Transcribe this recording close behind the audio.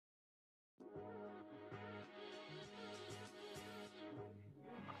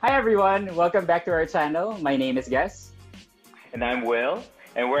Hi everyone, welcome back to our channel. My name is Gus. And I'm Will,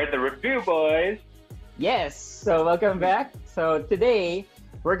 and we're the Review Boys. Yes, so welcome back. So today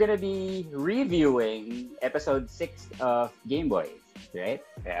we're gonna be reviewing episode 6 of Gameboys, right?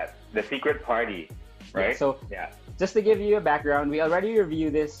 Yeah, the secret party, Yeah, right? so Yeah. just to give you a background, we already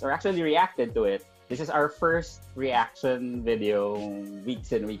reviewed this or actually reacted to it. This is our first reaction video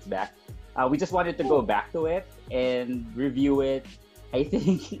weeks and weeks back. We just wanted to go back to it and review it. I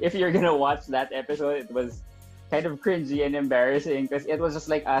think if you're gonna watch that episode, it was kind of cringy and embarrassing because it was just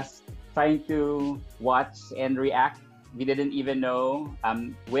like us trying to watch and react. We didn't even know.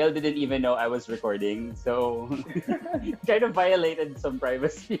 Will didn't even know I was recording, so kind of violated some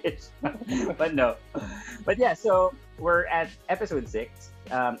privacy. But no. But yeah, so we're at episode 6.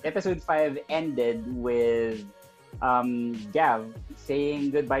 Episode 5 ended with Gav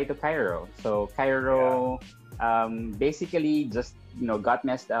saying goodbye to Cairo. So Cairo basically just got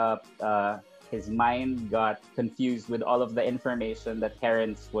messed up. His mind got confused with all of the information that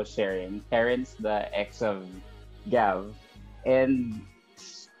Terrence was sharing. Terrence, the ex of Gav, and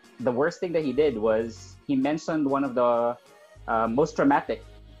the worst thing that he did was he mentioned one of the most traumatic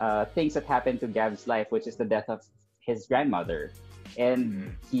things that happened to Gav's life, which is the death of his grandmother,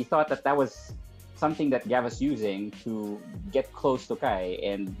 and he thought that that was something that Gav was using to get close to Kai,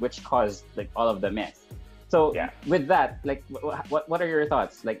 and which caused like all of the mess. So Yeah. with that, like, what are your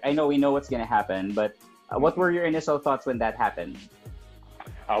thoughts? Like, I know we know what's gonna happen, but what were your initial thoughts when that happened?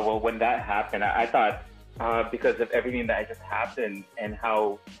 Well, when that happened, I thought because of everything that just happened and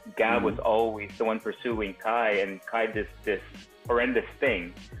how Gab was always the one pursuing Kai, and Kai did this horrendous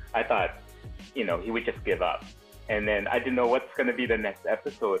thing, I thought, he would just give up. And then I didn't know what's going to be the next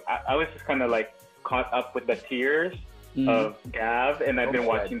episode. I was just kind of like caught up with the tears of Gav, and I've been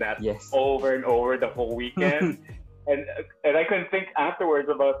watching that over and over the whole weekend. and I couldn't think afterwards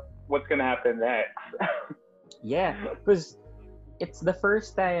about what's going to happen next. Yeah, because it's the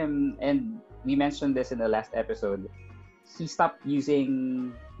first time, and we mentioned this in the last episode, he stopped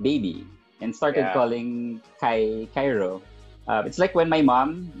using baby and started calling Cairo. It's like when my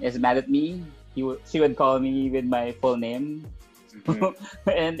mom is mad at me, she would call me with my full name.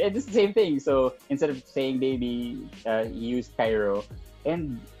 And it's the same thing. So instead of saying baby, he used Cairo.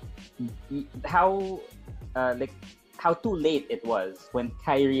 And how too late it was when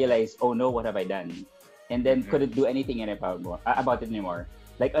Kai realized, oh no, what have I done? And then couldn't do anything about it anymore.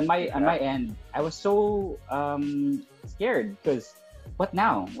 Like on my end, I was so scared because what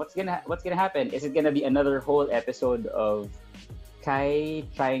now? What's gonna happen? Is it gonna be another whole episode of Kai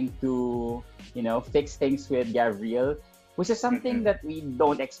trying to fix things with Gabriel, which is something that we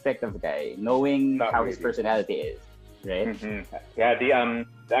don't expect of Kai, knowing how his personality is, right? Yeah. The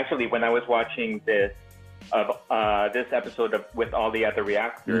actually when I was watching this episode with all the other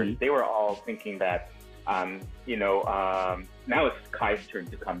reactors, they were all thinking that now it's Kai's turn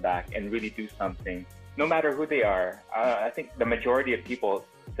to come back and really do something, no matter who they are. I think the majority of people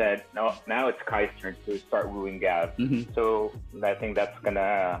said, no, now it's Kai's turn to start wooing Gav. So I think that's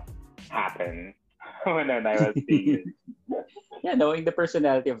gonna happen when I was seeing it. Yeah, knowing the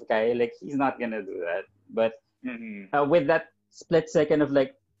personality of Kai, like he's not gonna do that. But with that split second of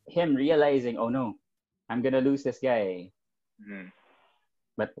like him realizing, oh no, I'm gonna lose this guy.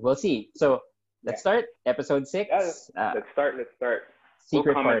 But we'll see. So let's start episode 6. Yeah, let's start.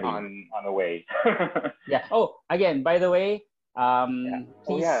 Secret we'll comment party on the way. Yeah. Oh, again, by the way,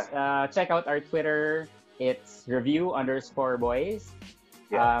 please check out our Twitter. It's review_boys.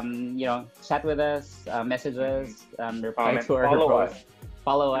 Chat with us, message us, reply to our posts,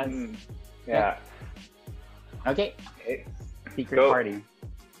 follow us. Yeah. Okay. Secret party.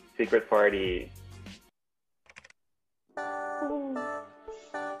 Secret party.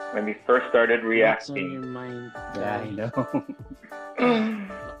 When we first started reacting. What's on your mind? Yeah, I know.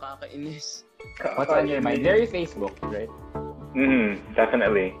 Nakakainis. What's on your mind? Very Facebook, right?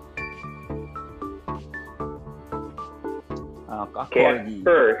 Definitely. Okay, at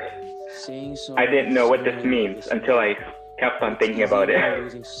first, Saying sorry, I didn't know what this means until I kept on thinking about it.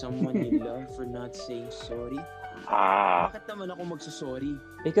 Losing someone you love for not saying sorry. Bakit naman ako magsasorry?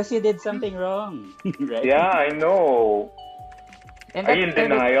 Because you did something wrong, right? Yeah, I know. And Are you in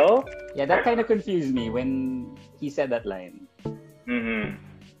denial? Yeah, that kind of confused me when he said that line. I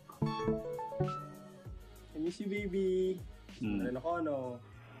miss you, baby. Ano ako, no?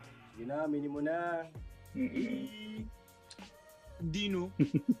 Sige na, mini mo na. Di no?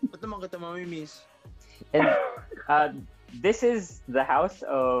 Ba't naman kita mamimiss? And this is the house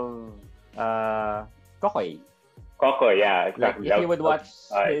of Kokoy. Coco, yeah, Like exactly. if you would watch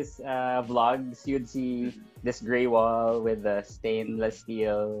Right. his vlogs, you'd see this gray wall with the stainless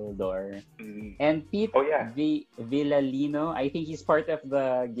steel door. Mhm. And Pete Oh yeah. Villalino, I think he's part of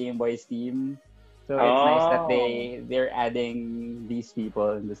the Gameboys team. So it's nice that Oh. they're adding these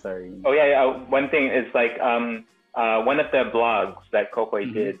people in the story. Oh yeah, yeah. One thing is like one of the blogs that Kokoy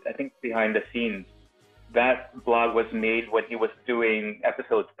Mhm. did, I think behind the scenes, that blog was made when he was doing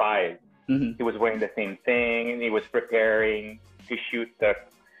episode 5. Mhm. He was wearing the same thing and he was preparing to shoot the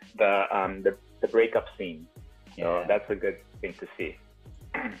breakup scene. So Yeah. that's a good thing to see.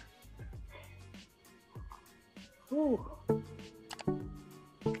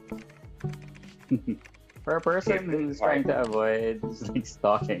 For a person Yeah, who's trying to avoid like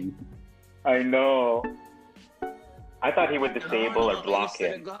stalking. I know. I thought he would disable or block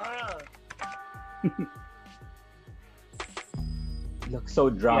him. Looks so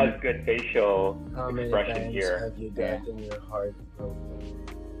He drunk. has good facial How many expression times here. have you gotten your heart broken?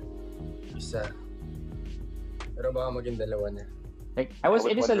 Isa. Pero baka maging dalawa na. Like I was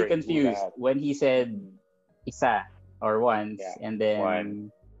I was initially wondering who confused that. when he said isa or once Yeah, and then one.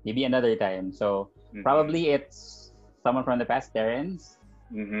 maybe another time. So Mhm. probably it's someone from the past, Terrence.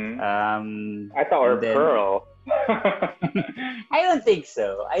 Mhm. I I thought we were Pearl. don't think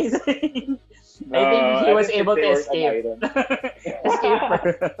so. I think No, I think he I was think able they to were an escape. item. Escape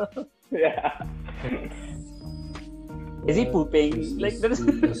Pearl. Yeah. Is he pooping? Like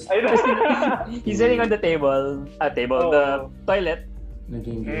I know. he's sitting on the table. The Oh. toilet.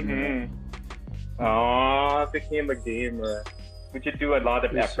 Naging Mhm. Oh, became a gamer. Would you do a lot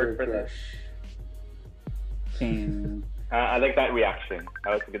of effort for this? Hmm. I like that reaction.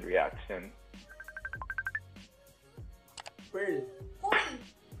 That was a good reaction. Pearl. Hoy!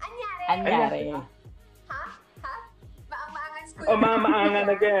 Anyari? Anyari. Ha? Ha? Maang-maangan school. Oh, maangan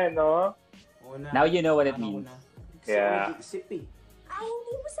again, no? Now you know what it means. Yeah. Ay,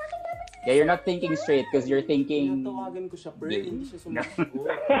 hindi mo sa akin dapat Yeah, you're not thinking straight because you're thinking. Tinatawagan ko siya, Pearl. Hindi siya sumasagot.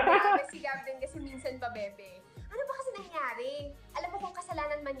 sinabi si Gab din kasi minsan pa, bebe. Ano ba kasi nangyari? Alam mo kung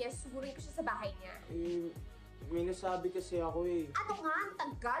kasalanan man niya, susugurin ko siya sa bahay niya. May nasabi kasi ako eh. Ano nga? Ang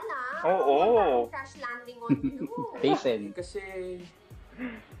tagal ah. Oo. Parang crash landing on you. Patient. Kasi,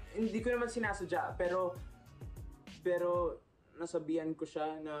 hindi ko naman sinasadya, pero nasabihan ko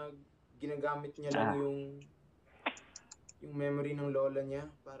siya na ginagamit niya lang yung memory ng lola niya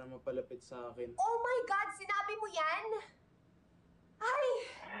para mapalapit sa akin. Oh my God! Sinabi mo yan? Ay!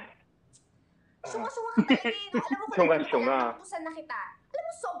 Sunga-sunga ka talaga eh. No? Alam mo kung Sunga-sunga. utusan na kita. Alam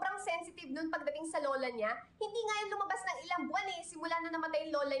mo, sobrang sensitive nun pagdating sa lola niya. Hindi nga yung lumabas ng ilang buwan eh. Simula na namatay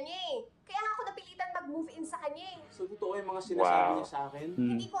yung lola niya eh. Kaya nga ako napilitan mag-move in sa kanya eh. So, totoo yung mga sinasabi Wow. niya sa akin? Hmm.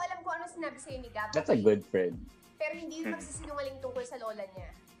 Hindi ko alam kung ano sinabi sa'yo ni Gab. That's a good friend. Pero hindi yun magsisinungaling tungkol sa lola niya.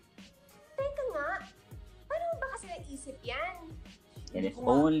 Teka nga, paano mo ba kasi naisip yan? And if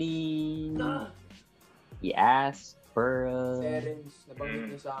only he asked Pearl. Terrence,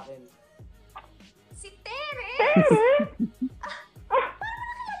 nabanggit niya sa akin. Si Terrence! Paano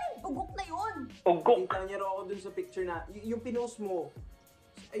nakakilala yung bugok na yun? Ugok. Kita niya raw ako dun sa picture na, yung pinost mo.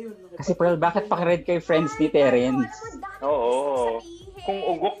 Ayun, Kasi Pearl, bakit pakired kay friends ni Terrence? Oo. Kung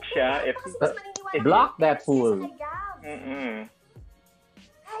ugok siya, Block that fool. Mm-mm.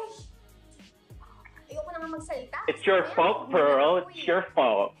 Ay, ayoko na nga magsalita. It's your fault, Pearl. It's your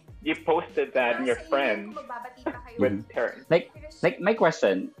fault. You posted that in your friend with Terrence. Like my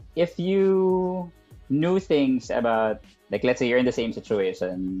question, if you knew things about, like, let's say you're in the same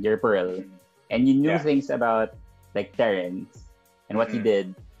situation, you're Pearl, and you knew Yeah. things about, like, Terrence and what he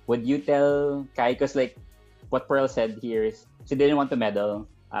did, would you tell Kai? Because, like, what Pearl said here is she didn't want to meddle.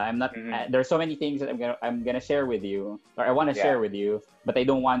 I'm not. There's so many things that I'm gonna share with you, or I want to share with you, but I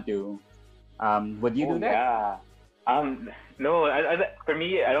don't want to. Would you do that? Yeah. No. For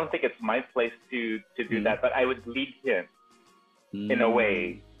me, I don't think it's my place to do that. But I would lead him in a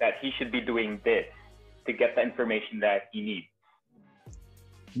way that he should be doing this to get the information that he needs.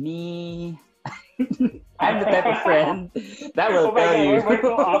 Me, I'm the type of friend that will tell you. We're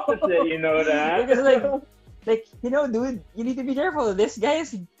so opposite, you know that. Because like, you know, dude, you need to be careful. This guy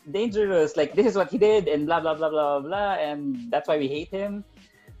is dangerous. Like, this is what he did, and blah blah blah blah blah, and that's why we hate him.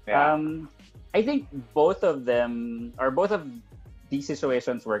 Yeah. I think both of them, or both of these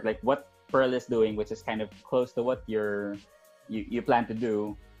situations work. Like what Pearl is doing, which is kind of close to what you plan to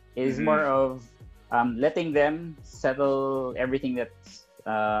do, is more of letting them settle everything that's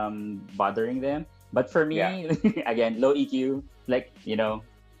bothering them. But for me, again, low EQ. Like, you know,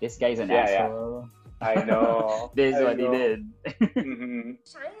 this guy's an asshole. I know. This is what he did.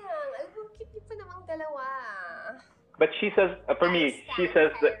 Sayang, alam mo, cute pa namang dalawa. But she says, for me, she says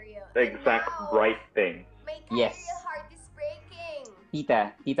the exact right thing. My Yes. Kyrie heart is breaking.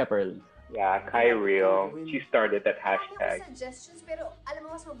 Tita Pearl. Yeah, Kai Real. She started that Marami akong hashtag. suggestions, pero alam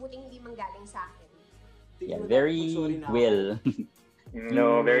mo mas mabuting hindi manggaling sa akin. Tingin Yeah, mo dapat very mag-sorry na ako. Will.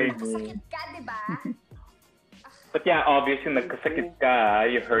 No, very Ako mean. sakit ka, di ba? But yeah, obviously, nagkasakit ka,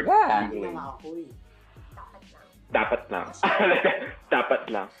 you hurt Yeah. Hindi na feelings. nga ako eh. Dapat lang. Dapat lang. Dapat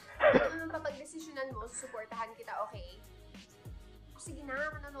lang. Kung mapag-desisyonan mo, susuportahan kita, okay? Sige na,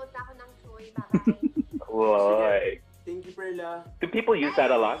 manonood na ako ng Chloe. Bye-bye. Chloe. Thank you, Perla. Do people use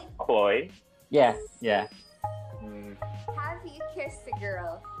that a lot? Chloe? Yeah. Mm. Have you kissed a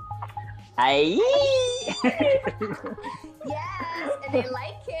girl? Ay! Yes, and I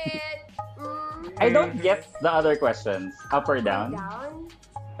like it. I don't get the other questions. Up or down? Down?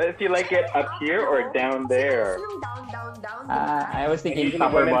 If you like it up here or down there? Yung down, di ba? I was thinking Usually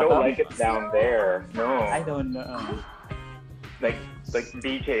top or women don't bottom. like it down there. No. I don't know. Like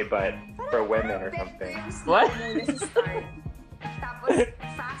DJ, but for women or something. What? Tapos,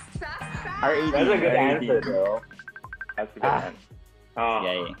 fast. R.A.D. That's a good R.A.D. answer, though. That's a good Ah. answer. Oh,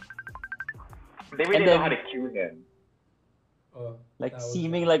 Yeah. they really And know then- how to cue him. Oh, Like tawag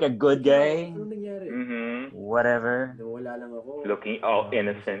seeming ka. like a good guy. Ano nangyari? Mm-hmm. Whatever. Nawala lang ako. Looking all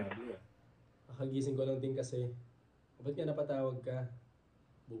innocent. Kakagising ko lang din kasi. Ba't ka napatawag ka?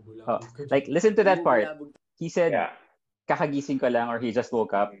 Bubula Oh, ka. like listen to that part. He said, Yeah. kakagising ko lang, or he just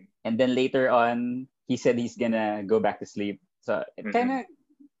woke up. And then later on, he said he's gonna go back to sleep. So it kind of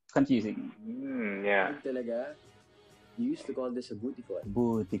confusing. Yeah. Talaga? You used to call this a booty call.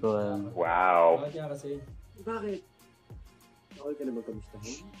 Booty ko. Wow. Bakit nga kasi? Bakit? Okay ka na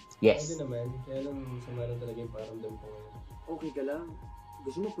magkamustahin? Yes. Okay naman. Kaya lang sama lang talaga yung paramdam ko ngayon. Okay ka lang?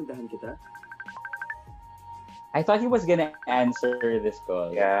 Gusto mo puntahan kita? I thought he was gonna answer this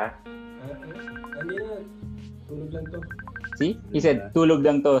call. Yeah. Hindi na. Tulog lang to. See? He said, tulog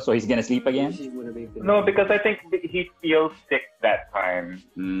lang to, so he's gonna sleep again? Isip mo na ba yung No, because I think he feels sick that time,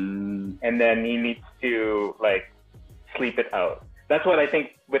 Mm. and then he needs to like sleep it out. That's what I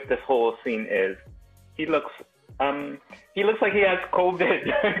think with this whole scene is. He looks like he has COVID.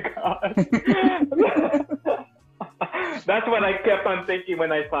 God. That's what I kept on thinking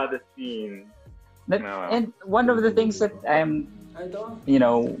when I saw the scene. No. And one of the things that I'm,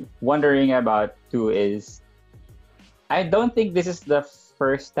 Ito? wondering about too is, I don't think this is the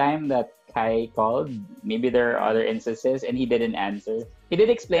first time that Kai called. Maybe there are other instances and he didn't answer. He did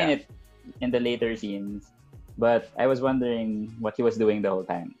explain Yeah. it in the later scenes, but I was wondering what he was doing the whole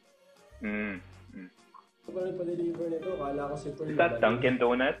time. Mm. Ito pa nagpa-deliver nito. Kala ko si Pearl. Is that Dunkin'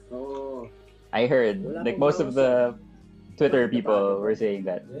 Donuts? Oo. I heard, Wala like akong most of the Twitter people were saying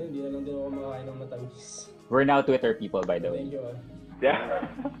that. Hindi na lang din ako makakain ng matamis. We're now Twitter people, by the way. Thank you ah. Yeah.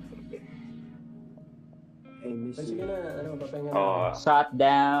 I miss Ay, sige you. na. Ano, papahinga na. Oh, Shut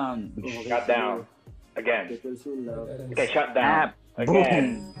down. Okay, shut down again. Get well soon, love. Okay, shut down Ah,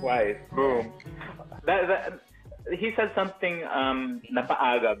 again. Twice. Boom. That he said something.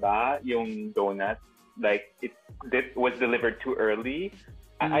 Napaaga ba yung donut? Like it was delivered too early.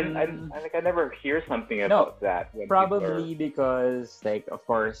 I never hear something about that. When Probably because, like, of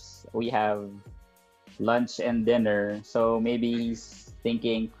course, we have lunch and dinner. So maybe he's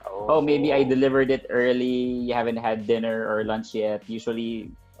thinking, oh, maybe I delivered it early. You haven't had dinner or lunch yet. Usually,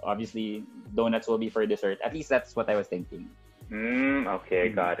 obviously, donuts will be for dessert. At least that's what I was thinking. Okay,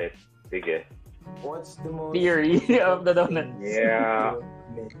 got it. Sige. What's the most Theory of the donut. Yeah.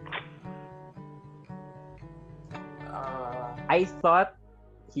 I thought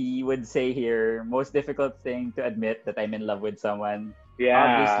he would say here, most difficult thing to admit that I'm in love with someone. Yeah.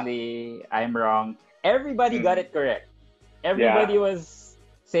 Obviously, I'm wrong. Everybody got it correct. Everybody was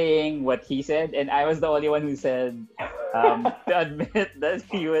saying what he said, and I was the only one who said to admit that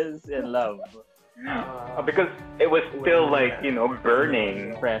he was in love. Because it was still like,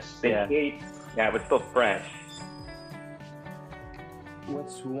 burning. Fresh, The yeah. hate, it was still fresh.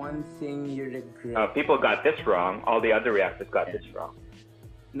 What's one thing you regret? People got this wrong. All the other reactors got this wrong.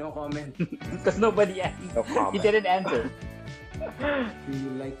 No comment. Because nobody asked. No comment. He didn't answer. Do you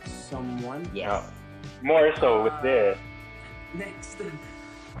like someone? Yes. No. More so with this. Next.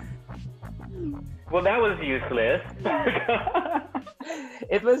 Well, that was useless.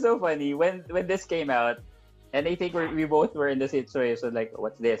 It was so funny when this came out, and I think we both were in the situation like,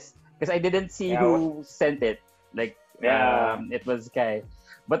 what's this? Because I didn't see who sent it. Like, it was Kai.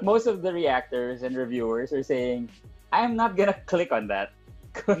 But most of the reactors and reviewers are saying, I'm not gonna click on that.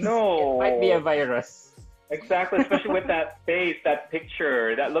 'Cause No. it might be a virus. Exactly, especially with that face, that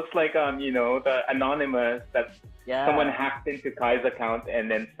picture. That looks like, the anonymous that Yeah. someone hacked into Kai's account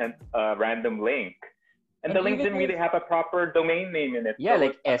and then sent a random link. And And the link even didn't really have a proper domain name in it. Yeah, so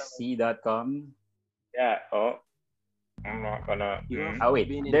like it's- sc.com. Yeah. Oh, I'm not gonna. You have Oh, wait.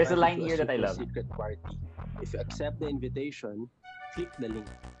 been There's a invited line to here that I super love. secret party. If you accept the invitation, click the link.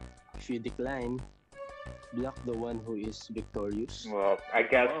 If you decline, block the one who is victorious. Well, I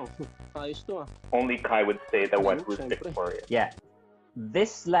guess Wow, ayos to ah. only Kai would say the one who's Syempre. victorious. Yeah.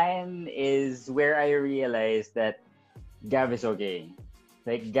 This line is where I realized that Gav is okay.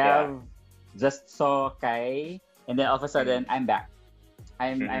 Like Gav just saw Kai, and then all of a sudden I'm back.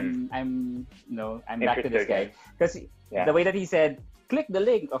 I'm back to this Interested guy again. because Yeah. the way that he said, click the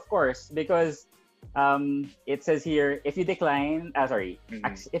link, of course, because it says here if you decline,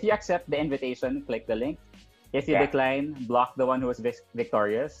 if you accept the invitation, click the link. If you Yeah. decline, block the one who was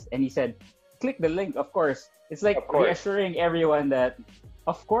victorious. And he said, click the link, of course. It's like Of course. reassuring everyone that,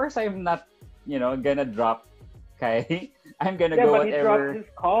 of course, I'm not, gonna drop Kai. I'm gonna Yeah, go but he dropped whatever. his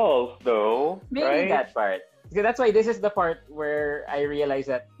calls though, Maybe right? that part. So that's why this is the part where I realized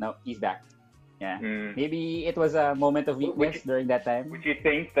that no, he's back. Yeah. Mm. Maybe it was a moment of Would weakness you- during that time. Would you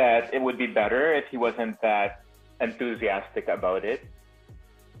think that it would be better if he wasn't that enthusiastic about it?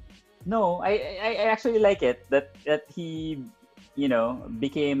 No, I actually like it that he,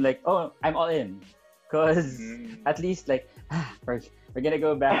 became like, oh, I'm all in, cause at least like we're gonna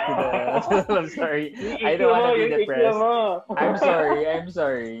go back to the. I'm sorry, I don't want to be depressed. I'm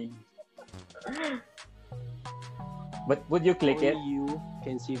sorry. But would you click Only it? you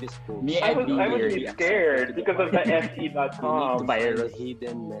can see this post. Me, I I'd be would weird. be scared because of the You need se.com. to find the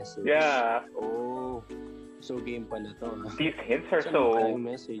hidden message. Yeah, Oh, so game pala to. ah. these hints are Saan so yung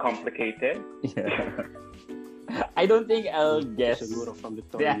message? complicated. Yeah. I don't think I'll guess Siguro from the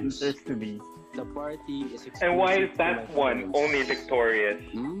victorious. answers to these. The party is exclusive And why is to that my one friends. only victorious?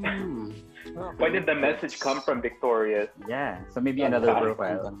 Mm. Why did the message come from victorious? Yeah, so maybe another Okay.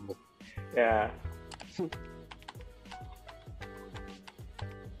 profile. Yeah.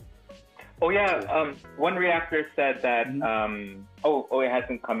 Oh yeah. One reactor said that. It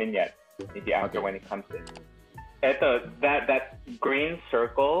hasn't come in yet. Maybe after Okay. when it comes in. That green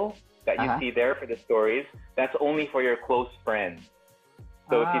circle that you see there for the stories, that's only for your close friends.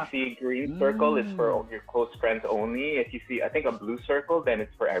 So if you see a green circle, it's for your close friends only. If you see, I think, a blue circle, then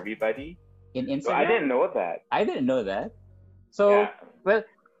it's for everybody. In Instagram, So I didn't know that. I didn't know that. So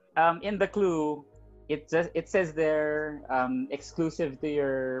Yeah. in the clue, it says there exclusive to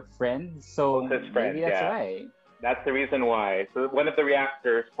your friends. So Closest friends, maybe that's yeah. why. That's the reason why. So one of the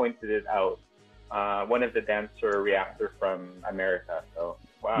reactors pointed it out. One of the dancer reactor from America. So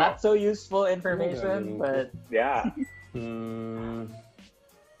wow. Not so useful information, but Yeah.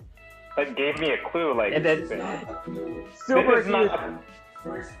 That gave me a clue. Like, and then this super is cute. not.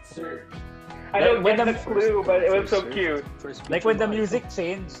 First serve. I don't When get the the- clue, but it was so cute. Like when the music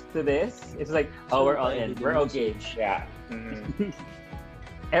changed to this, it's like, oh, we're all in, we're okay. Yeah. Mhm.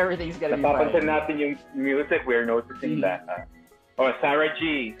 Everything's gonna be Napapansin fine. natin yung music, we're noticing that. Oh, Sarah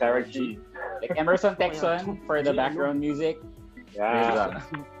G. Like Emerson Texon for the background music. Yeah.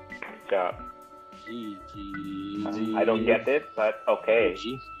 Good job. I don't get it, but okay.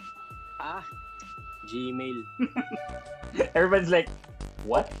 G. Gmail. Everyone's like,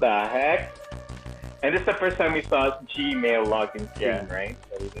 what? The heck? And this is the first time we saw Gmail login screen, right?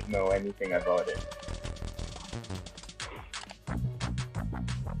 So we didn't know anything about it.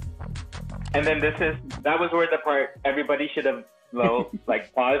 And then that was where the part everybody should have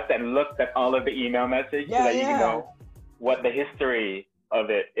like paused and looked at all of the email messages so that you can know what the history of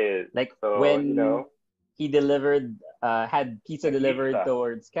it is. Like So, when he delivered, had pizza The delivered pizza.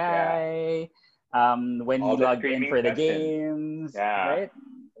 towards Kai. When All he the logged in streaming for the sessions. games, Yeah. right?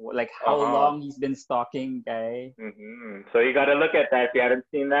 Like how Uh-huh. long he's been stalking Kai. So you got to look at that. If you haven't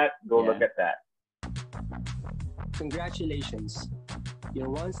seen that, go Yeah. look at that. Congratulations. You're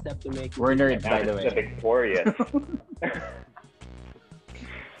one step to make We're nerds, by the That's the way. Victorious.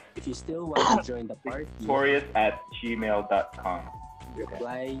 If you still want to join the party, Victorious@gmail.com.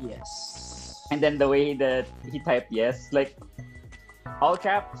 reply yes. And then the way that he typed yes, like all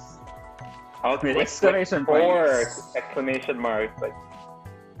caps. With exclamation points. Exclamation marks. Like,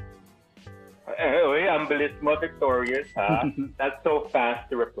 uy, ang bilis mo, Victorious, ha? That's so fast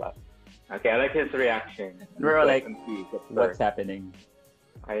to reply. Okay, I like his reaction. We're all like, confused at what's first. happening?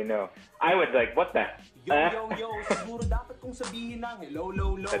 I know. I was like, what the? Yo, siguro dapat kong sabihin ng hello,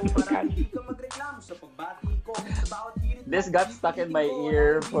 low, low. That's so Para hindi catchy. ka magreklamo sa pagbati ko. Sa bawat hirit This mo, got stuck in my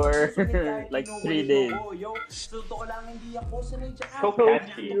ear for like 3 days. Yo, sa totoo lang hindi ako sanay dyan. So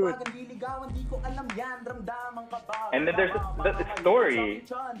catchy. Kapag nililigawan, di ko alam yan. Ramdaman ka ba? And then there's the story.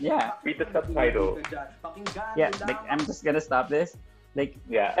 Yeah. Read the subtitle. Yeah, like I'm just gonna stop this. Like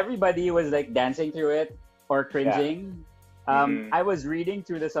Yeah. everybody was like dancing through it or cringing. I was reading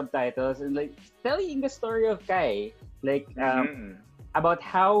through the subtitles and like telling the story of Kai, like about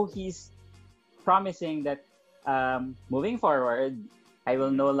how he's promising that moving forward, I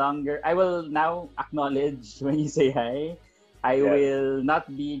will now acknowledge when you say hi. I will not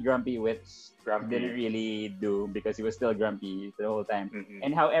be grumpy, which didn't really do because he was still grumpy the whole time.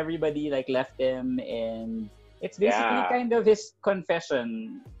 And how everybody like left him, and it's basically kind of his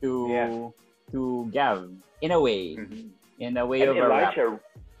confession to Gav in a way, in a way And of a rap. Elijah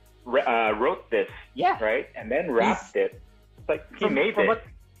wrote this, right, and then rapped it. It's like he made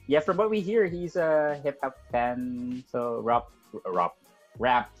it. From what we hear, he's a hip hop fan, so rap.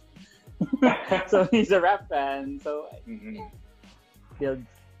 So he's a rap fan, so build.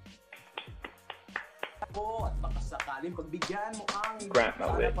 At baka sakaling pagbigyan mo ang Grant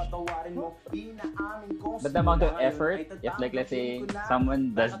knowledge. patawarin mo, inaamin kong But the amount of effort, if like let's say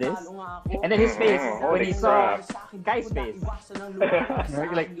someone does this, and then his face when he saw Kai's face,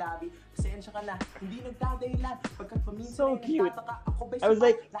 like so cute. I was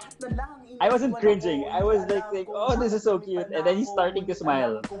like, I wasn't cringing. I was like, oh, this is so cute, and then he's starting to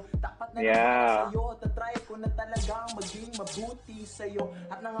smile. Yeah.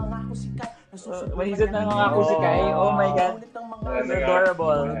 When he said nangangako si Kai, oh my god, it's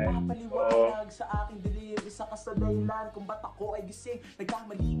adorable. Sa aking dilim, isa ka sa dahilan kung ba't ako ay gising.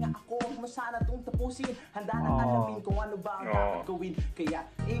 Nagkamali nga ako, huwag mo sana itong tapusin. Handa nang alamin kung ano ba ang dapat gawin. Kaya,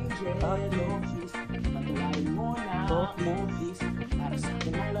 Angel, please, patuloy mo na ako, please. Para sa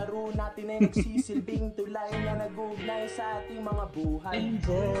akin ang laro natin ay nagsisilbing tulay na nag-ugnay sa ating mga buhay.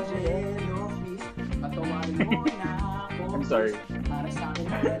 Angel, please, patuloy mo na ako. I'm sorry. Para sa akin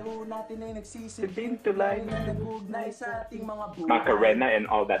ang laro natin ay nagsisilbing tulay na nag-ugnay sa ating mga buhay. Macarena and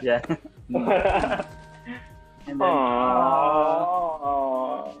all that. Yeah. And then,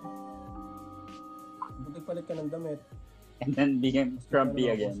 Buti palit ka ng damit. and then became grumpy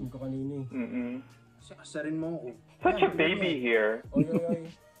Kasi again. ko kanina eh. Asarin mo ako. Such a baby here. Oy.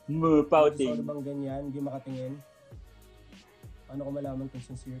 Sorry Sorry bang ganyan? Hindi makatingin? Paano ko malaman kung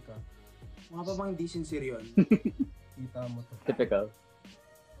sincere ka? Mga pa bang hindi sincere yun? Kita mo to. Typical.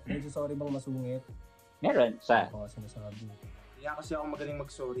 Medyo sorry bang masungit? Meron siya. Ako kasi sinasabi. Kaya kasi ako magaling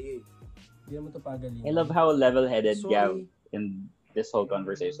mag-sorry eh. Hindi naman to pagaling. I love how level-headed Sorry. Gav in this whole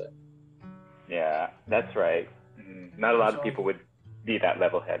conversation. Yeah, that's right. Not a lot of people would be that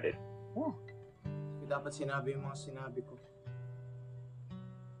level-headed. Hindi dapat sinabi yung mga sinabi ko.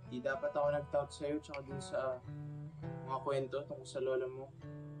 Hindi dapat ako nag-tout sa'yo tsaka dun sa mga kwento tungkol sa lola mo.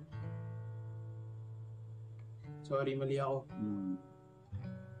 Sorry, mali ako.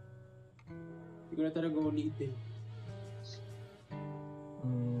 Hindi ko na talaga ulitin.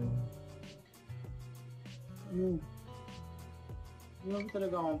 Hindi ako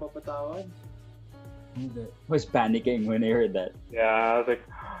talaga akong papatawad. Hindi. I was panicking when I heard that. Yeah, I was like,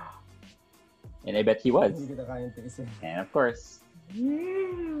 And I bet he was. Hindi kita kayang tiisin. And of course.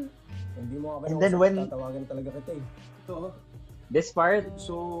 Hindi mo ako And then when- tatawagan talaga kita eh. Ito, This part,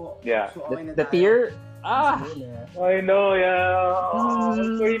 so Yeah. okay na the tayo. tear, Yun eh. I know, yeah.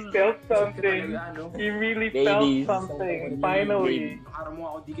 So he felt Kasi something. talaga, ano, He really Babies. felt something. Finally. araw mo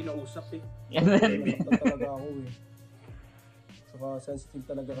ako di kinausap eh. and then Nasaktan talaga ako eh. Saka sensitive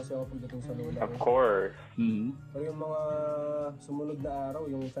talaga kasi ako pagdating sa lola Of ko. course. Pero yung mga sumunod na araw,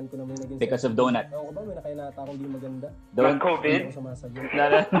 yung fan ko naman naging because of donut. Ewan ko ba, may nakainata akong di maganda. Don't. Hindi COVID? ako sumasagot.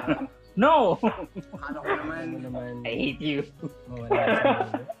 No. Akala ko naman, Ano naman, I hate you. mawala ako sa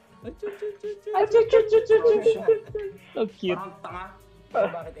mundo. So cute. parang tanga. So,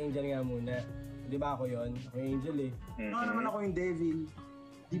 bakit Angel nga muna? Di ba ako yun? Ako yung Angel eh. Ano naman ako yung devil?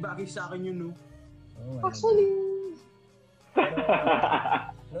 Di bagay sa akin yun, no? Oo nga naman.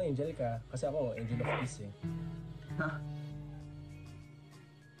 Ano Angel ka? Kasi ako, Angel of Peace eh.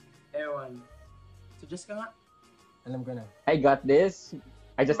 Ewan. Suggest ka nga. Alam ko na. I got this.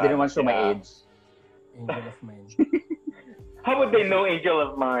 I just didn't want to show my Yeah. age. Angel of Mine. How would they know Angel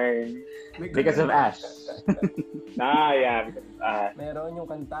of Mine? Because of Ash. Yeah, because of Ash. Meron yung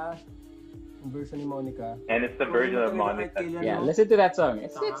kanta, yung version ni Monica. And it's the version of Monica. Yeah, listen to that song.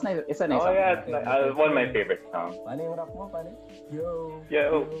 It's nice. It's a nice Oh song. yeah, it's one of my favorite songs. Paano yung rap mo? Paano? Yo!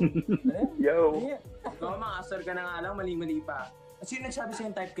 Yo. Ano yan? Yo. Yeah. Ikaw, makasar ka na nga lang, mali-mali pa. Sino nagsabi sa'yo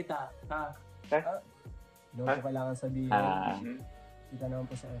yung type kita? Ha? Hindi ko kailangan sabihin. Kita naman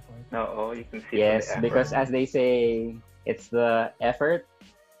po sa effort. No, you can see. Yes, from the because effort. as they say, it's the effort.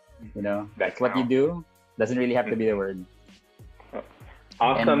 You know, That that's what you counts. do. Doesn't really have to be the word.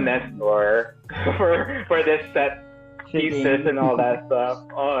 Awesomeness for this set pieces and all that stuff.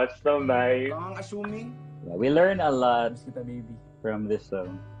 Oh, it's so nice. Kang assuming? Yeah, we learn a lot Miss kita baby. from this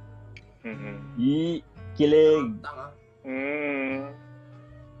song. Mm-hmm. Yee, kilig. Tanga.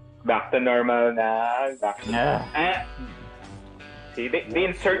 Back to normal na. Back to... Ah. See, they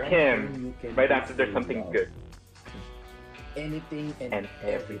insert him right after there's something good. Anything and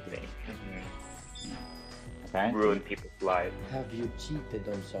everything. Okay. Ruin people's lives. Have you cheated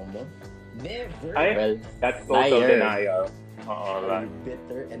on someone? Never. Well, That's also liar. denial. Are you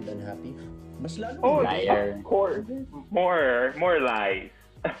bitter and unhappy? Mas lalo Oh, Liar. of course. More lies.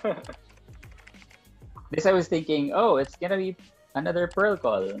 This I was thinking, oh, it's gonna be another Pearl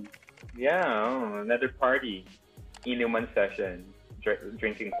call. Yeah, another party. Inuman session.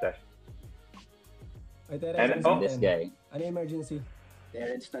 Drinking session. Ay, Terrence, And- ano This yan? guy. Ano yung emergency?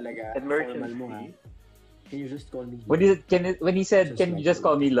 Terrence talaga, Emergency. formal mo ha. Can you just call me? When he said, "Can you just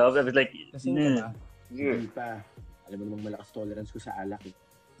call me love?" I was like, Lasing ka ba? Hindi pa. Alam mo namang malakas tolerance ko sa alak eh.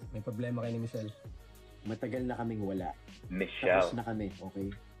 May problema kayo ni Michelle. Matagal na kaming wala. Michelle. Tapos na kami, okay?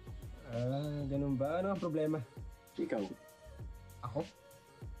 Ah, ganun ba? Ano ang problema? Ikaw. Ako?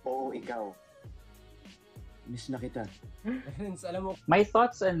 Oo, ikaw. Miss na kita. Terrence, alam mo, my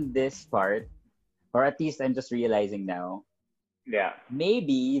thoughts on this part, or at least I'm just realizing now, Yeah.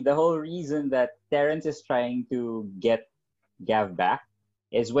 maybe the whole reason that Terrence is trying to get Gav back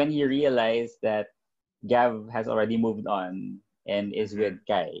is when he realized that Gav has already moved on and is with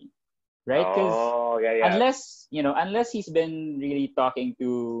Kai, right? Because Oh, yeah. unless he's been really talking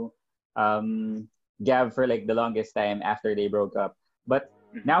to Gav for like the longest time after they broke up, but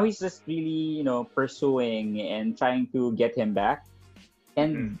now he's just really pursuing and trying to get him back.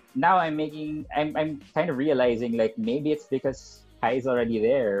 And now I'm kind of realizing like maybe it's because Kai's already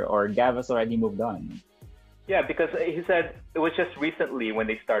there or Gav has already moved on. Yeah, because he said it was just recently when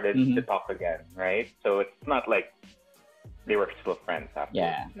they started to talk again, right? So it's not like they were still friends after.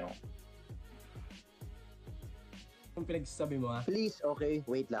 Yeah. No. yung pinagsasabi mo ha? Please, okay?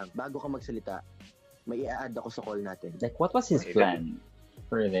 Wait lang. Bago ka magsalita, may i-add ako sa call natin. Like, what was his plan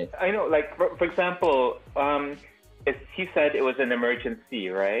for this? I know, like for example, he said it was an emergency,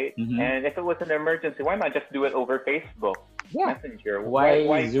 right? And if it was an emergency, why not just do it over Facebook Messenger? Why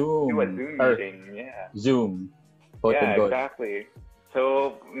do Zoom? a Zoom Or meeting? Yeah. Zoom. Quote Yeah, unquote. exactly.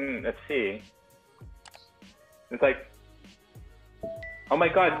 So let's see. It's like, oh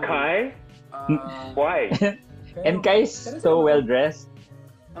my God, Kai, why? And Kai's so well dressed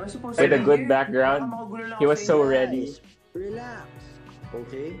with a good background. He was so ready. Relax.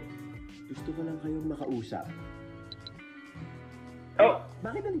 Okay? Gusto ko lang kayong makausap. Oh,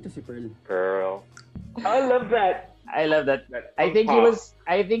 Bakit nandito si Pearl? girl, I love that. I love that. I think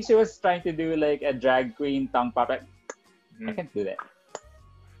she was trying to do like a drag queen tongue pop. Like, I can't do that.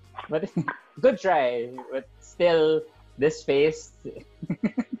 But good try. But still, this face.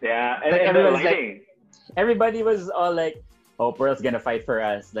 Yeah, and, Like, and the everyone's like- lighting. Everybody was all like, "Oh, Pearl's gonna fight for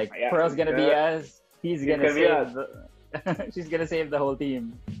us. Like, Yeah, Pearl's gonna be us. He's gonna gonna be save. us." She's gonna save the whole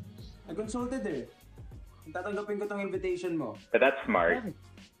team." I consulted eh. Tatanggapin ko tong invitation mo. But that's smart.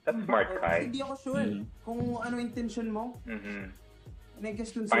 That's smart, Bakit? Kai. Hindi ako sure kung ano intention mo. Mm-hmm. And I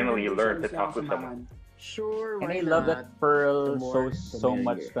guess Finally, you learned to concerns talk niya with ako someone. samahan. Sure, And why I love not? that Pearl The more, shows the so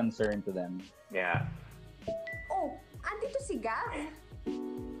much merrier. concern to them. Yeah. Oh, andito si Gav.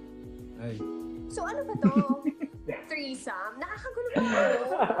 Ay, So ano ba to? Threesome? Nakakagulo ba kayo?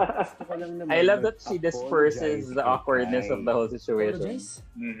 Gusto ko lang naman I love that she mag-apologize disperses the kay awkwardness Kai. of the whole situation. apologize?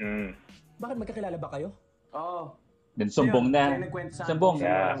 Mm-hmm. Bakit magkakilala ba kayo? Oo. Then sumbong Ayun, na. kaya nagkwento sa akin Sumbong. kung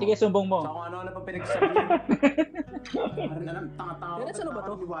Yeah. Sige, sumbong mo. Sa kung ano-ano pa pinagsasabi niya. Parang alam, tanga-tanga Terrence, ano ba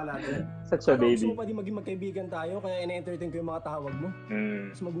to? Niwala din. Such a Ano, gusto baby. mo pa di maging magkaibigan tayo kaya ina-entertain ko yung mga tawag mo?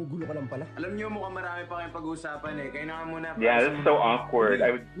 Tapos magugulo ka lang pala. Alam niyo mukhang marami pa kayong pag-uusapan eh. Kaya na nga muna. Yeah, that's so awkward. I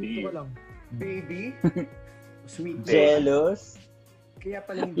would Gusto leave. ko lang. Baby? Sweet babe. Jealous. Kaya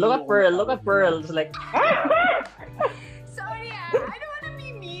pala hindi Look mo at ako Pearl. Look natawag at Pearl. It's like, Sorry I don't wanna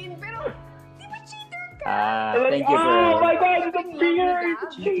be mean, pero di ba cheater ka? thank you, Oh Pearl. my God, it's a cheer!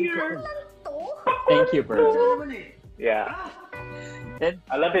 Cheater? Cheer! To? Thank you, Pearl. Yeah. Then,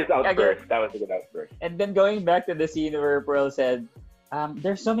 I love his outburst. That was a good outburst. and then going back to the scene where Pearl said,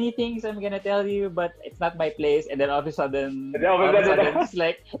 there's so many things I'm gonna tell you, but it's not my place. And then all of a sudden, it's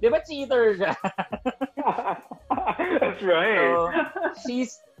like, di ba cheater ka? That's right.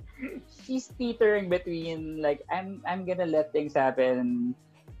 So, she's teetering between like I'm gonna let things happen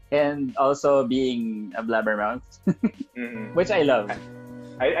and also being a blabbermouth, Mhm. which I love.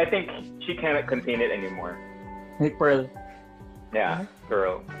 I think she cannot contain it anymore. Like Pearl. Yeah,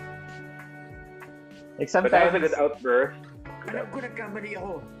 girl. Like But that was a sometimes, good outburst. Alam ko nagkamali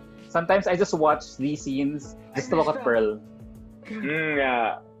ako. sometimes I just watch these scenes just to look at Pearl.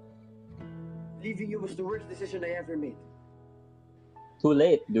 Yeah. Leaving you was the worst decision I ever made. Too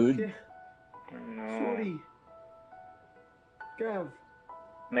late, dude. No. Sorry. Gav,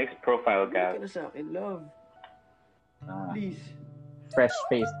 Nice profile, bumalik ka Gav. na sa akin, love. Ah, Please.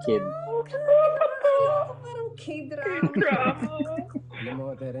 fresh-faced kid. Parang K-drama. Alam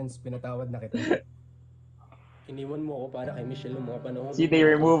mo, Terrence, pinatawad na kita. Iniwan mo ako para kay Michelle ng mga panahon. See, they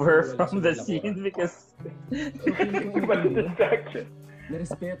remove her Wala from sa the dala ko, scene because Okay lang kung What a ano yun. distraction.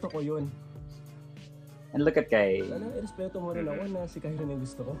 Narespeto ko yun. and look at Kai. Sana irespeto mo rin ako na si Kyra na yung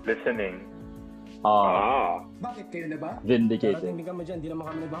gusto ko. Listening. Ah, Bakit kayo na ba? vindicated. Darating din kami dyan, di naman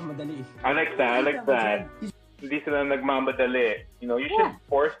kami nagmamadali eh. I like that. Hindi sila nagmamadali. You know, you should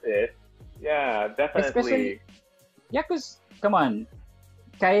force it. Yeah, definitely. Yeah, because come on,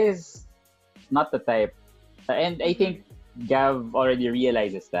 Kai is not the type, and I think Gav already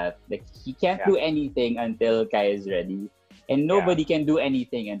realizes that. Like he can't do anything until Kai is ready, and nobody can do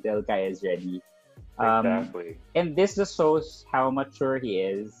anything until Kai is ready. Exactly. And this just shows how mature he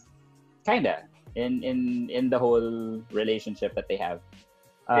is, kinda, in the whole relationship that they have.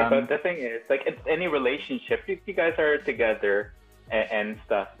 Yeah, but the thing is, like, it's any relationship. If you guys are together and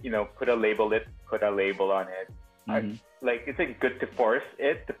stuff, you know, put a label on it. Mhm. Like, is it good to force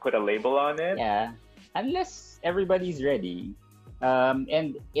it to put a label on it? Yeah, unless everybody's ready,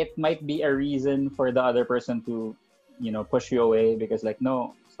 and it might be a reason for the other person to, push you away because like,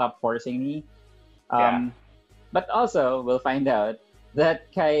 no, stop forcing me. But also, we'll find out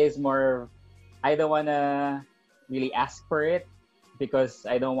that Kai is more. I don't wanna really ask for it because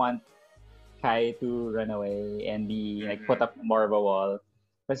I don't want Kai to run away and be like put up more of a wall.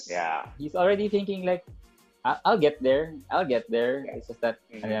 Because he's already thinking like, I'll get there. It's just that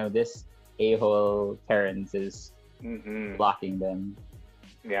this a-hole Terrence is blocking them.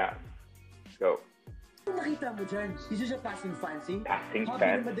 Yeah. Go. Ano nakita mo dyan? Is this a passing fancy? Passing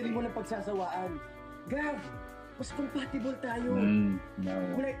Habang fancy. madali mo lang pagsasawaan. Gav, mas compatible tayo. No.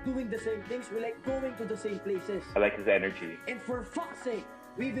 We like doing the same things. We like going to the same places. I like his energy. And for fuck's sake,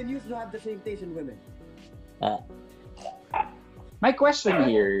 we even used to have the same taste in women. My question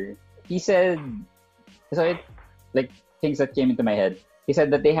here, he said, so it, like, things that came into my head. He said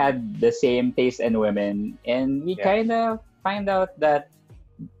that they had the same taste in women, and we kind of find out that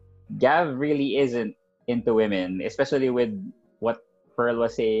Gav really isn't into women, especially with what Pearl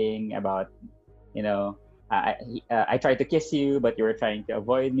was saying about, I tried to kiss you, but you were trying to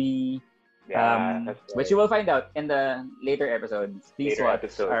avoid me. Yeah, that's right. Which you will find out in the later episodes. Please watch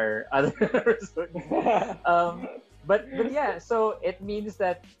our other episodes. But yeah, so it means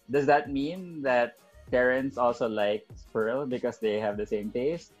that, does that mean that Terrence also likes Pearl because they have the same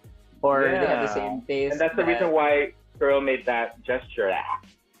taste? Or they have the same taste? And that's the reason why Pearl made that gesture.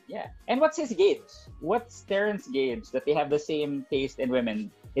 Yeah. And what's his gauge? What's Terrence's gauge that they have the same taste in women?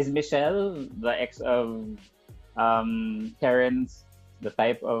 Is Michelle, the ex of Terrence, the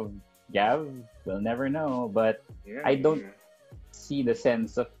type of Gav? We'll never know. But I don't see the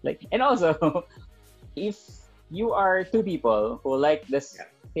sense of like. And also, if you are two people who like this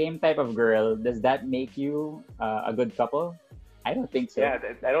same type of girl, does that make you a good couple? I don't think so. Yeah,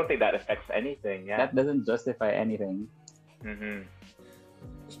 I don't think that affects anything. Yeah. That doesn't justify anything. Mm-hmm.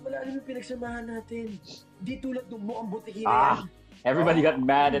 Mas malalim yung pinagsamahan natin. Di tulad nung mukhang butihin na yan. Everybody got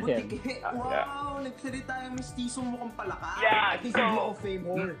mad at him. Wow, nagsalita yung mistisong mukhang palaka. Yeah, I think he's a fame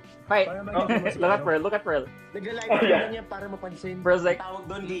whore. Fight. Look at Pearl. Nagla-live na niya para mapansin. Pearl's like, Tawag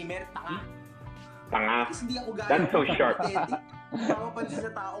doon, gamer, tanga. Tanga. Kasi hindi ako gaya. That's so sharp. Para mapansin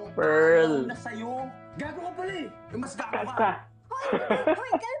sa taong Pearl. na sa'yo. Gago ka pala eh. Mas gago ka. Ka.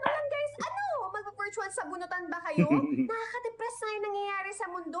 Hoy, kalma lang guys. Ano? Magpa-virtual sabunutan ba kayo? Nakaka-depress na yung nangyayari sa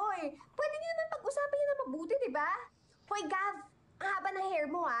mundo eh. Pwede niyo naman pag-usapan niyo na mabuti, di ba? Hoy, Gav, ang haba ng hair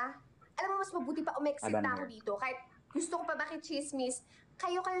mo ah. Alam mo, mas mabuti pa umexit Haba ng na ako hair. dito. Kahit gusto ko pa makichismis,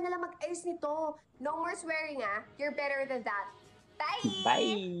 kayo na lang mag-ayos nito. No more swearing ah. You're better than that. Bye!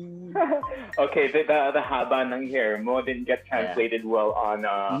 bye. Okay, the haba ng hair mo didn't get translated well on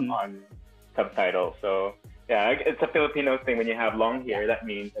subtitles. So yeah, it's a Filipino thing. When you have long hair, that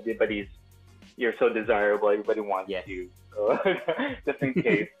means you're so desirable. Everybody wants you. So, just in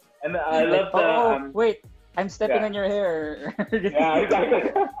case. And I love the. Wait, I'm stepping on your hair. Yeah,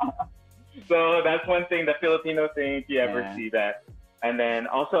 exactly. So that's one thing, the Filipino thing, if you ever see that. And then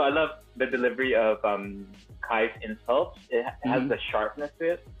also, I love the delivery of Kai's insults. It has the sharpness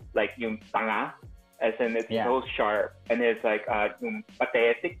to it, like yung tanga, as in it's so sharp. And it's like yung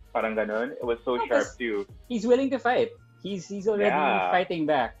pathetic, parang ganun. It was so sharp too. He's willing to fight. He's already fighting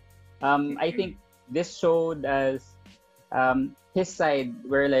back. I think this showed us his side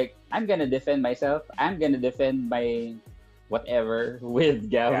where like, I'm gonna defend myself. I'm gonna defend my whatever with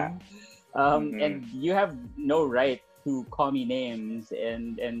Gav. And you have no right to call me names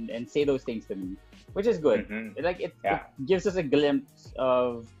and say those things to me, which is good. Like it gives us a glimpse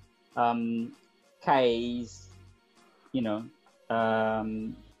of Kai's,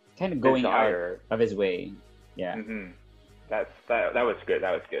 kind of going Desire. out of his way. Yeah. That was good.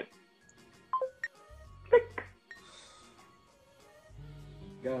 That was good. Click.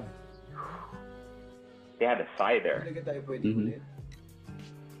 Gav, They had a sigh there. talaga tayo pwede ulit.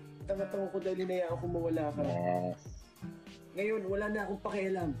 Tanga-tanga ko dahil hinayaan ko mawala ka. Yes. Ngayon, wala na akong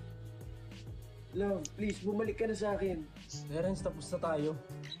pakialam. Love, please, bumalik ka na sa akin. Terrence, tapos na tayo.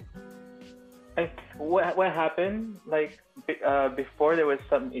 What happened? Like before there was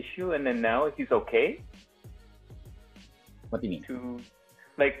some issue, and then now he's okay. What do you mean?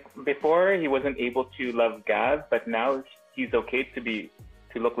 Like before he wasn't able to love Gav, but now he's okay to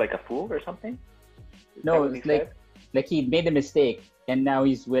look like a fool or something. No, it's like he made a mistake and now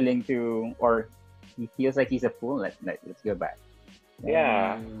he's willing to, or he feels like he's a fool. Let's go back.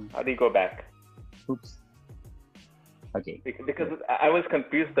 Yeah. How do you go back? Oops. Okay. Because I was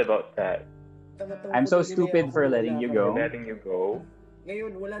confused about that. I'm so stupid for letting you go. Letting you go.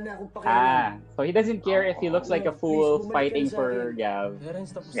 Ngayon, wala na akong pakialam. So he doesn't care if he looks like a fool fighting for Gav. Terrence,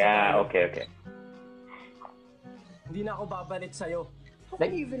 tapos na Yeah, tayo. okay. Hindi na ako babalik sa'yo.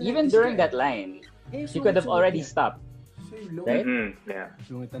 Like even during that line, he could have already stopped. Right? Yeah.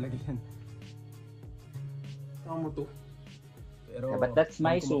 Sungit talaga yan. Tama mo to. Pero, Yeah, but that's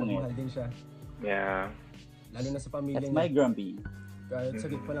my sungit. sungit. Din siya. Yeah. Lalo na sa pamilya That's niya. my grumpy. Kahit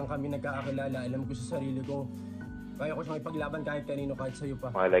sagit pa lang kami nagkakakilala, alam ko sa sarili ko, kaya ko siyang ipaglaban kahit kanino, kahit sa'yo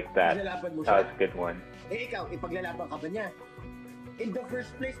pa. I like that. Ipaglalaban mo siya. That was a good one. Eh ikaw, ipaglalaban ka ba niya? In the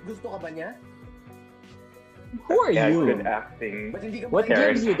first place, gusto ka ba niya? Who are Yeah, you? good acting. Ba't hindi ka What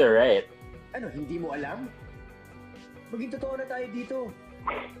Terrence. gives you the right? Ano, hindi mo alam? Maging totoo na tayo dito.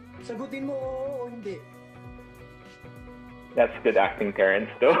 Sagutin mo oo o hindi. That's good acting,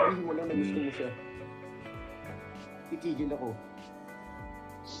 Terrence, though. Sabihin mo lang na gusto mo siya. Titigil ako.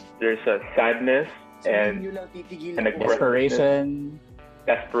 There's a sadness Sabihin niyo and lang titigil and ako. Desperation.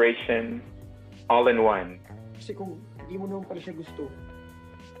 desperation all in one. Kasi kung hindi mo naman pala siya gusto,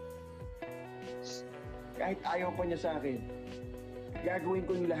 kahit ayaw pa niya sa akin, gagawin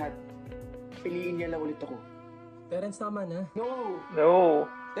ko yung lahat. Piliin niya lang ulit ako. Terrence, tama na. No! No.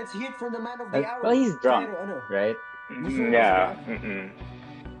 Let's hear it from the man of the hour. Well, he's drunk, Pero ano? right? Yeah.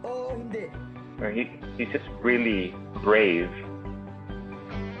 Oo, hindi. He's just really brave.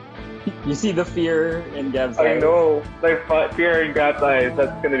 You see the fear in Gav's I eyes. know. Like fear in God's eyes,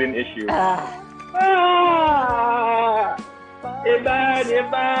 that's gonna be an issue.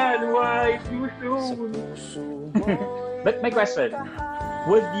 Ivan, why too soon? But my question,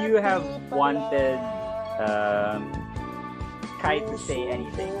 would you have wanted Kai to say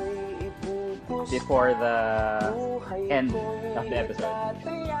anything before the end of the episode?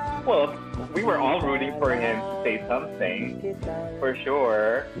 Well, we were all rooting for him to say something, for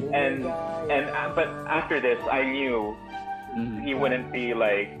sure. But after this, I knew he wouldn't be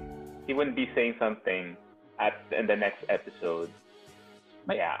saying something in the next episode.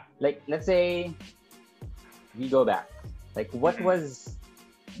 Yeah. Like, let's say we go back. Like, what was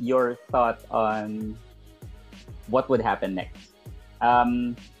your thought on what would happen next?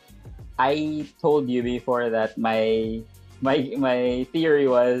 I told you before that my theory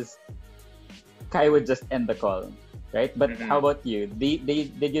was Kai would just end the call, right? But how about you?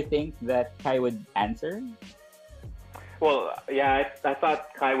 Did you think that Kai would answer? Well, yeah, I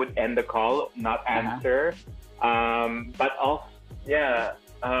thought Kai would end the call, not answer. But also, yeah.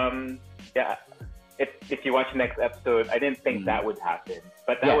 If you watch the next episode, I didn't think that would happen.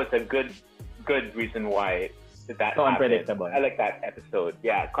 But that was a good reason why that happened. Unpredictable. I like that episode.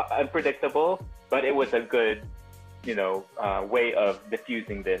 Yeah, unpredictable, but it was a good, way of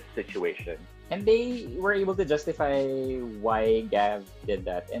diffusing this situation. And they were able to justify why Gav did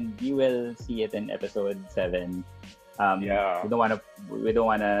that, and you will see it in episode 7. Yeah. We don't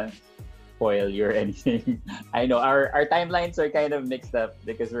wanna spoil your anything. I know our timelines are kind of mixed up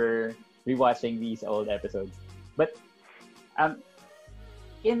because we're rewatching these old episodes. But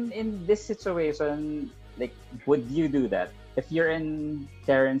in this situation, like, would you do that? If you're in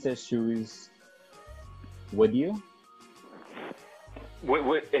Terrence's shoes, would you?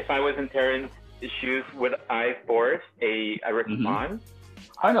 If I was in Terrence's shoes, would I force a response?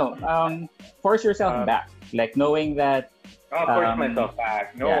 Oh no, force yourself back, like knowing that. Force myself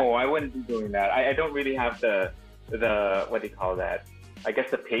back. No, I wouldn't be doing that. I don't really have the what do you call that? I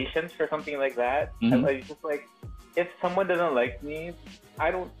guess the patience or something like that. I just like, if someone doesn't like me, I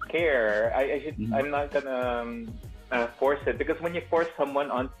don't care. I'm not gonna force it, because when you force someone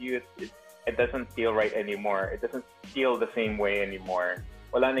onto you, it doesn't feel right anymore. It doesn't feel the same way anymore.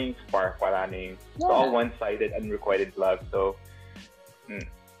 Wala na yung spark, wala na yung, it's all one-sided, unrequited love. So,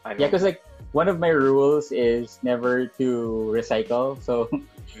 because like one of my rules is never to recycle. So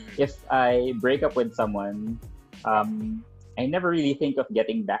if I break up with someone, I never really think of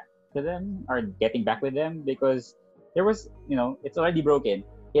getting back to them or getting back with them because there was, it's already broken.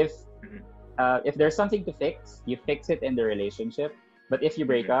 If there's something to fix, you fix it in the relationship. But if you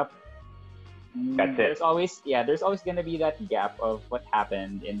break up, that's it. There's always gonna be that gap of what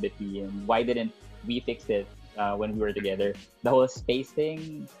happened in between. Why didn't we fix it when we were together? The whole space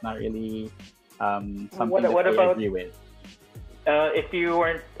thing is not really something what that I about, agree with.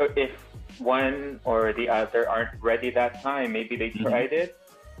 If one or the other aren't ready that time, maybe they tried it,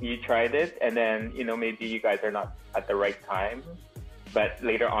 you tried it, and then maybe you guys are not at the right time. But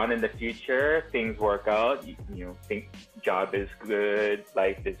later on in the future, things work out. You think job is good,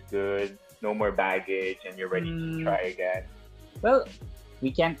 life is good, no more baggage, and you're ready to try again. Well,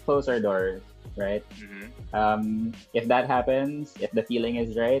 we can't close our doors, right? If that happens, if the feeling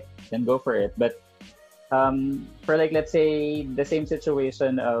is right, then go for it. But for like, let's say the same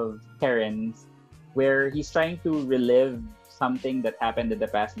situation of Terrence, where he's trying to relive something that happened in the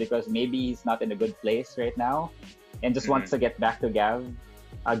past because maybe he's not in a good place right now and just wants to get back to Gav,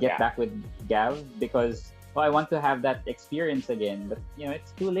 back with Gav because I want to have that experience again. But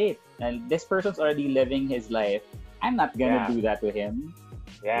it's too late, and this person's already living his life. I'm not gonna do that to him.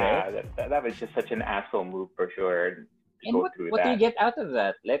 Yeah, right? that was just such an asshole move for sure. And what do you get out of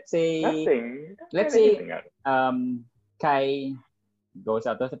that? Let's say nothing. Let's say Kai goes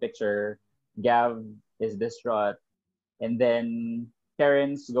out of the picture, Gav is distraught, and then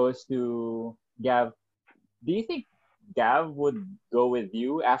Terrence goes to Gav. Do you think Gav would go with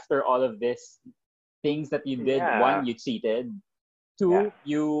you after all of this things that you did? One, you cheated. Two,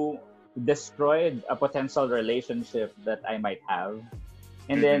 you destroyed a potential relationship that I might have.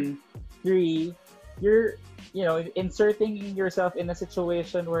 And then three, you're inserting yourself in a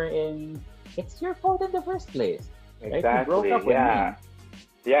situation wherein it's your fault in the first place. Exactly. Right? You broke up with me.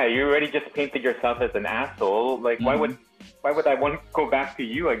 Yeah, you already just painted yourself as an asshole. Like why would I want to go back to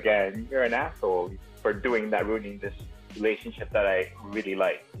you again? You're an asshole for doing that, ruining this relationship that I really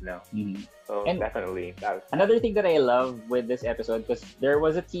like, So and definitely. Another thing that I love with this episode, because there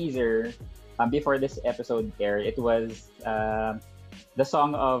was a teaser before this episode aired. It was the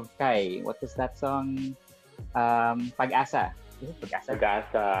song of Kai. What was that song? Pag-asa. Is it Pag-asa?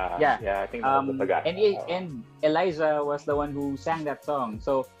 Pag-asa. Yeah, I think that was Pag-asa. And Eliza was the one who sang that song.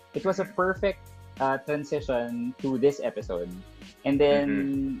 So it was a perfect transition to this episode. And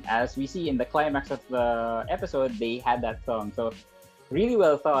then as we see in the climax of the episode, they had that song. So really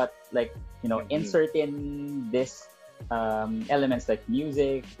well thought, like, insert in this elements like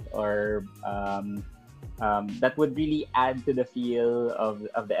music or that would really add to the feel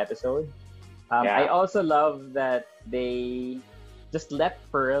of the episode. I also love that they just let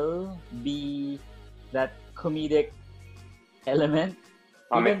Pearl be that comedic element.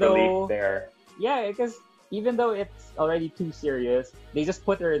 Comic relief there. Yeah, because even though it's already too serious, they just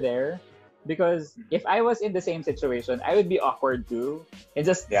put her there. Because if I was in the same situation, I would be awkward too, and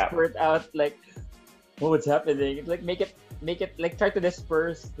just squirt out like, what's happening? It's like make it like try to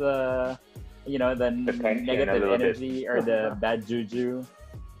disperse the negative energy or the bad juju.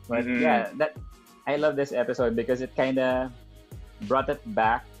 But that I love this episode because it kind of brought it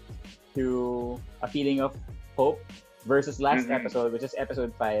back to a feeling of hope versus last episode, which is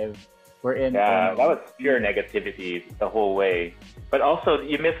episode 5. That was pure negativity the whole way. But also,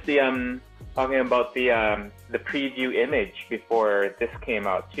 you missed the talking about the preview image before this came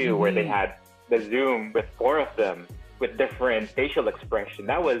out too, where they had the Zoom with 4 of them with different facial expression.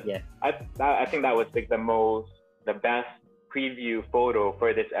 That was I think that was like the best preview photo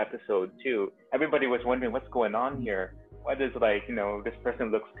for this episode too. Everybody was wondering what's going on here. Why does this person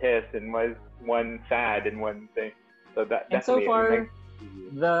looks pissed and was one sad and one thing. So that and so far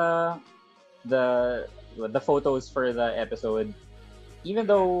the photos for the episode, even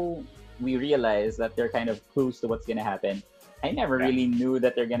though we realize that they're kind of clues to what's gonna happen, I never really knew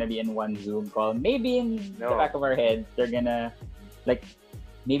that they're gonna be in one Zoom call. Maybe in the back of our heads they're gonna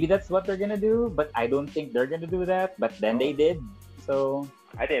maybe that's what they're gonna do, but I don't think they're gonna do that. But then they did. So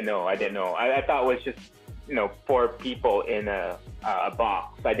I didn't know. I thought it was just 4 people in a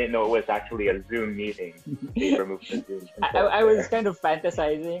box. I didn't know it was actually a Zoom meeting. They removed the Zoom. I was kind of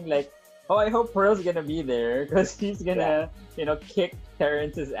fantasizing like, oh, I hope Pearl's gonna be there because she's gonna kick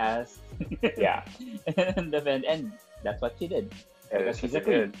Terrence's ass. And defend, and that's what she did. Because she's a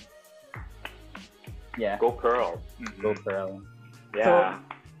queen. Yeah. Go Pearl. Go Pearl. Yeah.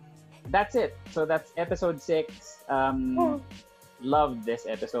 that's it. So that's episode 6. Loved this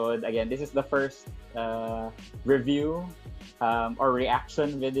episode. Again, this is the first review or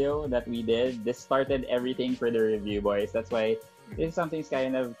reaction video that we did. This started everything for the review, boys. That's why this is something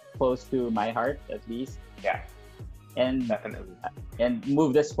kind of close to my heart, at least. Yeah, and definitely. And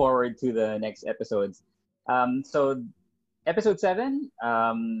move this forward to the next episodes. So episode 7,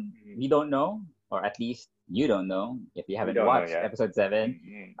 we don't know, or at least you don't know if you haven't watched episode 7.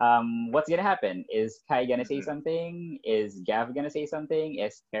 What's gonna happen? Is Kai gonna say something? Is Gav gonna say something?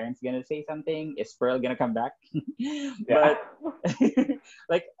 Is Terrence gonna say something? Is Pearl gonna come back? But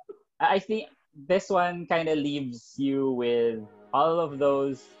like, I think this one kind of leaves you with all of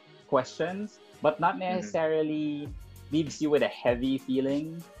those questions, but not necessarily leaves you with a heavy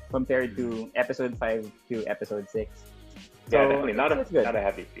feeling compared to episode 5 to episode 6. So yeah, definitely not a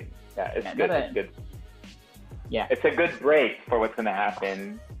heavy feeling. Yeah, it's Yeah, good. not a- It's good. Yeah. It's a good break for what's gonna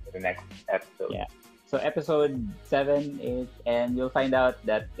happen in the next episode. Yeah. So episode 7 is, and you'll find out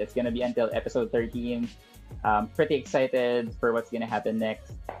that it's gonna be until episode 13. Pretty excited for what's gonna happen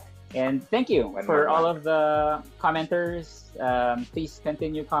next. And thank you for all of the commenters. Please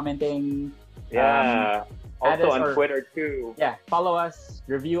continue commenting. Yeah. add Also us on or- Twitter too. Yeah, follow us,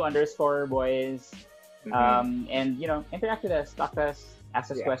 review_boys, and interact with us, talk to us,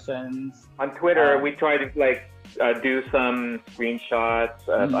 ask us questions. On Twitter, we try to do some screenshots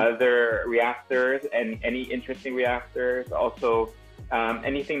of other reactors and any interesting reactors. Also,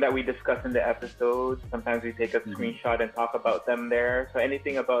 anything that we discuss in the episode, sometimes we take a screenshot and talk about them there. So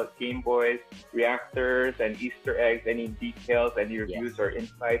anything about Gameboys, reactors, and Easter eggs, any details, any reviews or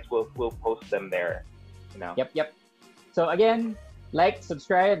insights, we'll post them there. Yep. So again, like,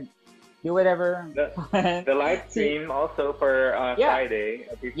 subscribe, do whatever. The live stream also for Friday.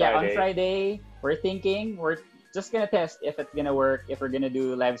 Every Friday. Yeah, on Friday, we're just gonna test if it's gonna work, if we're gonna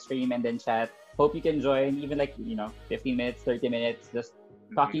do live stream and then chat. Hope you can join, even 15 minutes, 30 minutes, just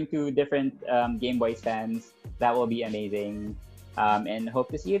talking to different Game Boys fans. That will be amazing. And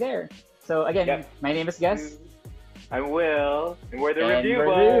hope to see you there. So again, my name is Gus. I'm Will. And we're the And Review we're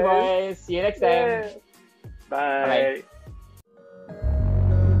Boys. Review Boys. See you next time. Bye. Bye.